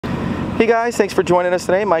Hey guys, thanks for joining us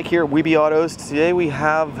today. Mike here at WeBe Autos. Today we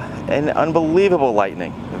have an unbelievable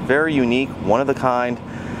Lightning. Very unique, one of a kind.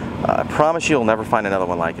 I promise you'll never find another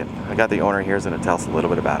one like it. I got the owner here, who's going to tell us a little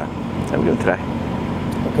bit about it. How are we doing today?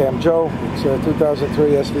 Okay, I'm Joe. It's a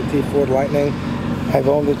 2003 SVT Ford Lightning. I've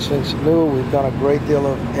owned it since new. We've done a great deal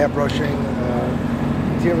of airbrushing,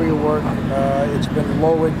 interior work. It's been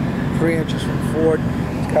lowered 3 inches from Ford.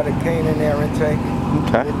 It's got a K&N air intake.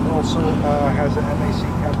 Okay. It also has an NAC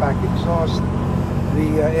Cat Back Exhaust.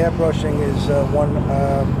 The airbrushing is won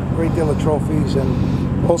a great deal of trophies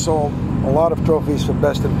and also a lot of trophies for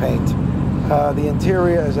best in paint. The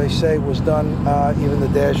interior, as I say, was done, even the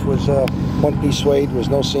dash was one-piece suede, was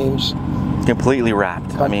no seams. Completely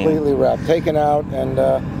wrapped. Completely wrapped, taken out, and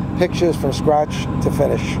pictures from scratch to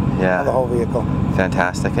finish on the whole vehicle.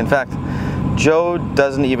 Fantastic. In fact, Joe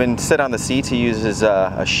doesn't even sit on the seats. He uses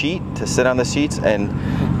a sheet to sit on the seats and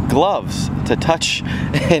gloves to touch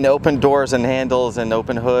and open doors and handles and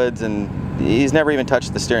open hoods, and he's never even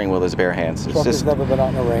touched the steering wheel with his bare hands. Truck has never been out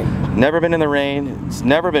in the rain. Never been in the rain. It's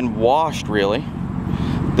never been washed, really.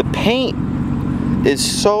 The paint is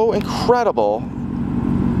so incredible.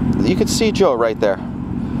 You can see Joe right there.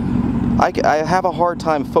 I have a hard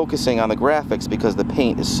time focusing on the graphics because the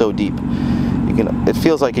paint is so deep. It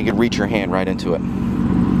feels like you could reach your hand right into it.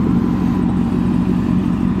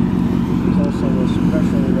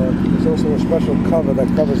 There's also a special cover that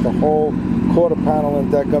covers the whole quarter panel and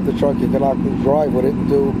deck of the truck. You can actually drive with it and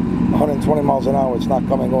do 120 miles an hour. It's not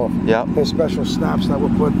coming off. Yep. There's special snaps that were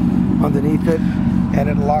put underneath it, and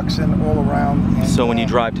it locks in all around. And, so when you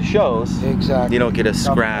drive to shows, exactly, you don't get a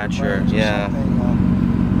scratch or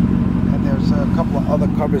and there's a couple of other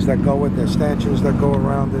covers that go with it. There's stanchions that go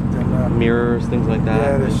around it, and mirrors, things like that.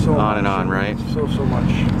 Yeah, there's so on much, and on, right? So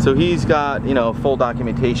much. So he's got, you know, full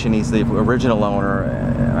documentation. He's the original owner.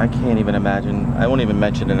 I can't even imagine. I won't even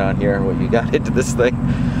mention it on here what you got into this thing,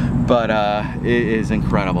 but it is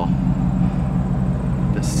incredible.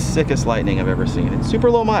 The sickest Lightning I've ever seen. It's super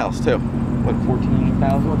low miles too. What,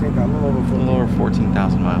 14,000? 14,000, a little over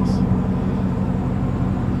 14,000 miles.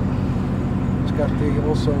 It's got the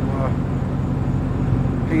also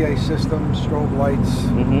PA system, strobe lights,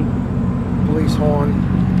 police horn.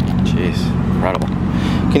 Jeez, incredible.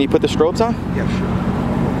 Can you put the strobes on? Yeah, sure.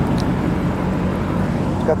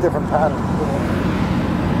 It's got different patterns.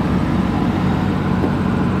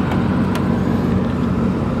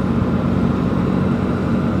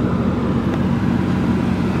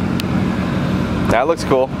 That looks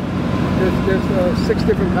cool. There's 6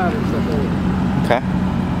 different patterns that go. Okay.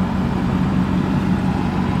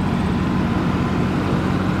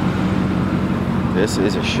 This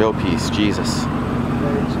is a showpiece, Jesus.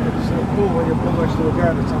 Yeah, it's so cool when you pull next to a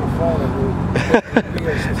guy that's on a phone and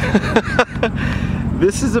you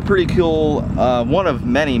This is a pretty cool one of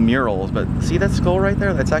many murals, but see that skull right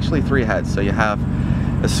there? That's actually 3 heads. So you have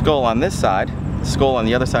a skull on this side, a skull on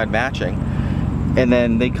the other side matching, and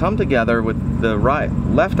then they come together with the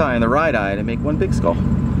left eye and the right eye to make one big skull.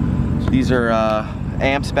 These are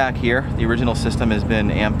amps back here. The original system has been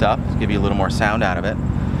amped up to give you a little more sound out of it.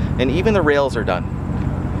 And even the rails are done.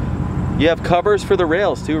 You have covers for the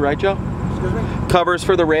rails too, right, Joe? Excuse me? Covers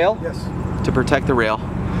for the rail? Yes. To protect the rail.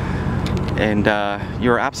 And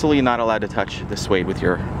you're absolutely not allowed to touch the suede with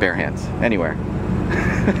your bare hands, anywhere.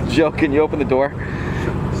 Joe, can you open the door? Sure.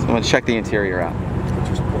 I'm gonna check the interior out.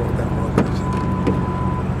 Just pull it down.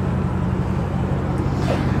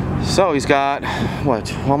 So he's got,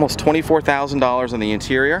 what, almost $24,000 on the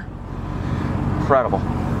interior. Incredible.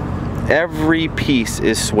 Every piece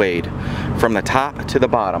is suede from the top to the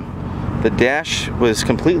bottom. The dash was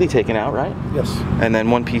completely taken out, right? Yes. And then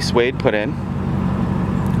one piece suede put in.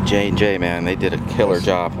 J&J, man, they did a killer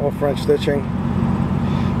job. All French stitching.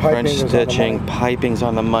 French stitching, piping's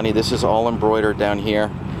on the money. This is all embroidered down here.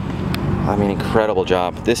 I mean, incredible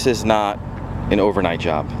job. This is not an overnight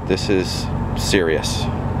job. This is serious.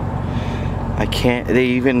 I can't, they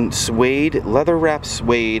even suede, leather wrap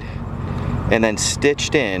suede, and then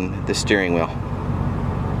stitched in the steering wheel.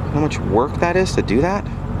 How much work that is to do that?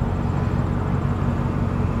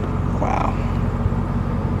 Wow.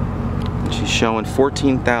 She's showing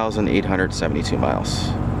 14,872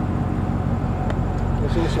 miles.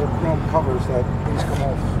 There's also chrome covers that these come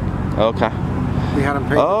off. Okay. We had them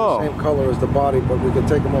painted the same color as the body, but we could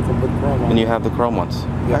take them off and put chrome on. And you have the chrome ones.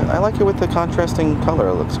 Yeah. I like it with the contrasting color.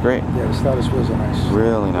 It looks great. Yeah, the status wheels are nice.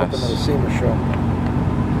 Really nice. Put them in a SEMA show.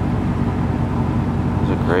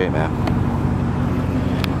 Those are great, man.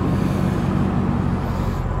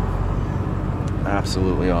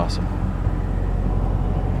 Absolutely awesome.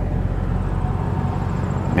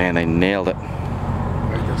 Man, they nailed it.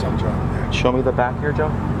 Right, that's our job. Yeah. show me the back here, Joe?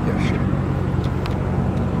 Yeah, sure.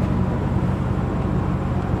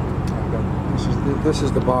 This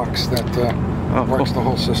is the box that works the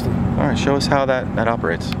whole system. All right, show us how that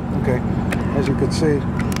operates. Okay, as you can see,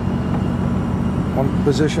 on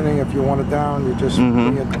positioning, if you want it down, you just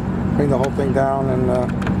bring the whole thing down, and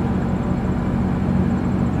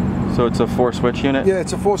so it's a 4-switch unit? Yeah,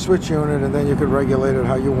 it's a 4-switch unit, and then you could regulate it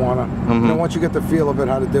how you want to. And then once you get the feel of it,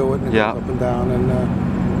 how to do it, and it goes up and down,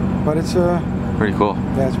 and but it's pretty cool.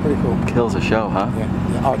 Yeah, it's pretty cool. Kills the show, huh?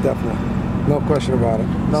 Yeah. Oh, definitely. No question about it.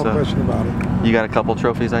 No question about it. You got a couple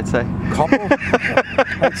trophies, I'd say? Couple?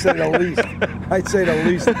 I'd say the least. I'd say the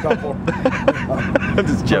least a couple. I'm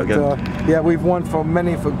just joking. But, yeah, we've won for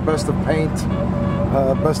best of paint,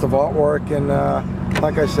 best of artwork, and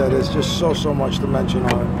like I said, there's just so much to mention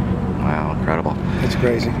on it. Wow, incredible. It's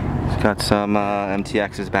crazy. It's got some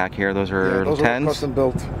MTXs back here. Those are those 10s? Are custom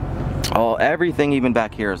built. Everything even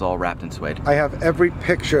back here is all wrapped in suede. I have every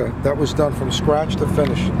picture that was done from scratch to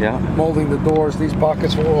finish. Yeah. Molding the doors, these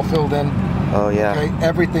pockets were all filled in. Oh yeah. Okay,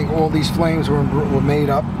 everything, all these flames were made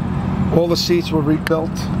up. All the seats were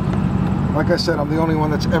rebuilt. Like I said, I'm the only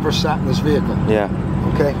one that's ever sat in this vehicle. Yeah.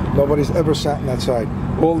 Okay, nobody's ever sat in that side.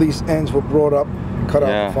 All these ends were brought up, cut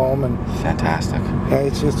out the foam, and fantastic. Yeah,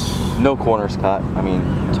 it's no corners cut. I mean,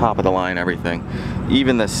 top of the line, everything.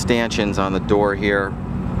 Even the stanchions on the door here,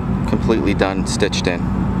 completely done, stitched in.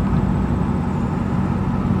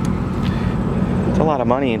 It's a lot of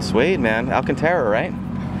money in suede, man. Alcantara, right?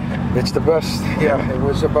 It's the best. Yeah, it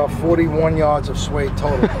was about 41 yards of suede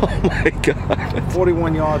total. Oh my God.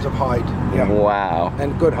 41 yards of hide. Yeah. Wow.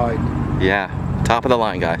 And good hide. Yeah. Top of the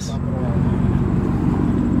line, guys.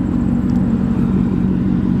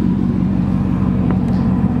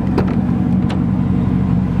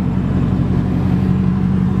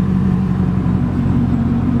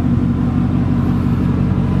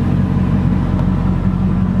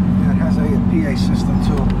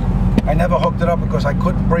 I never hooked it up because I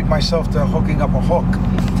couldn't bring myself to hooking up a hook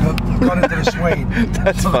to cut into the suede.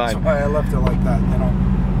 That's fine. That's why I left it like that, you know.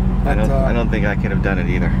 But, I don't think I could have done it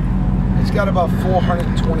either. It's got about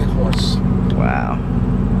 420 horse. Wow.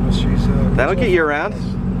 That'll get you around?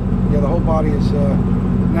 Yeah, the whole body is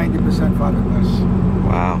 90% fiberglass.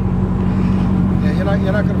 Wow. Yeah,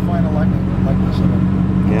 you're not going to find a lightning like this in it.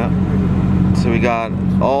 Yeah. So we got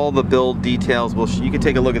all the build details. You can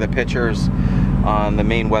take a look at the pictures on the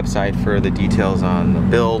main website for the details on the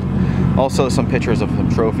build. Also some pictures of some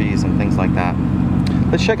trophies and things like that.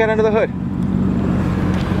 Let's check out under the hood.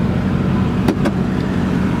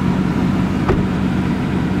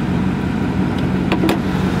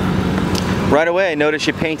 Right away, notice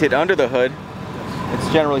you painted under the hood. It's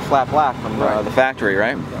generally flat black from the factory,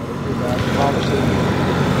 right?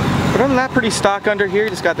 But other than that, pretty stock under here. You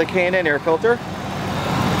just got the K&N air filter.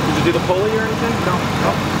 Did you do the pulley or anything? No.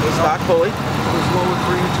 Stock pulley. It was lowered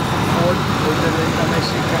 3 inches from Ford. We did an NAC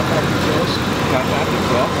Cat Back Exhaust. Cat Back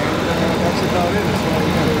Exhaust. And that's about it. That's all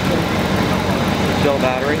you got to do. Gel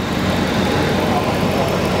battery.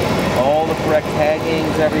 All the correct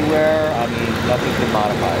taggings everywhere. I mean, nothing's been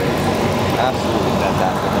modified. It's absolutely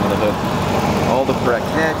fantastic under the hood. All the correct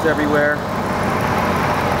tags everywhere.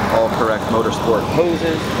 All correct motorsport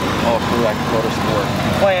hoses. All correct motorsport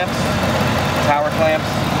clamps. Tower clamps.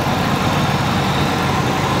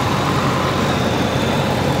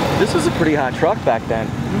 This was a pretty hot truck back then,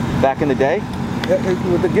 back in the day. Yeah,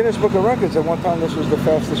 with the Guinness Book of Records, at one time this was the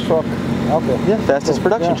fastest truck out there. Yeah, fastest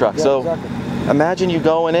production truck. Yeah, so exactly. Imagine you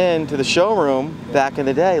going into the showroom back in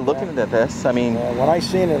the day looking at this. I mean, when I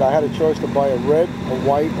seen it, I had a choice to buy a red, a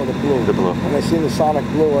white, or the blue. The blue. When I seen the Sonic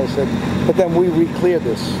blue, I said, but then we re-cleared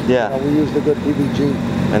this. Yeah. We used a good PVG.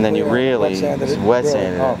 And then you really wet sanded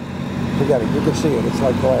it. Oh, forget it. You can see it. It's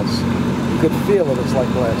like glass. You can feel it. It's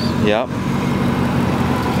like glass. Yep.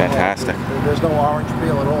 Fantastic. There's no orange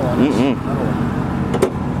peel at all on this.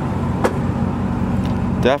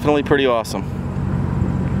 Definitely pretty awesome.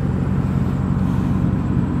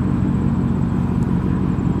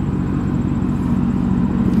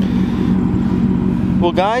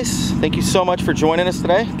 Well guys, thank you so much for joining us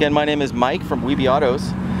today. Again, my name is Mike from WeBe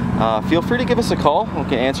Autos. Feel free to give us a call. We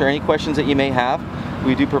can answer any questions that you may have.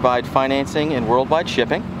 We do provide financing and worldwide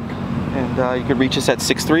shipping. And you can reach us at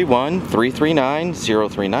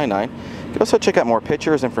 631-339-0399. You can also check out more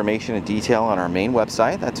pictures, information, and detail on our main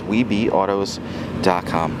website. That's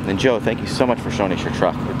webeautos.com. And Joe, thank you so much for showing us your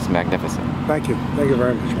truck. It's magnificent. Thank you. Thank you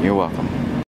very much. You're welcome.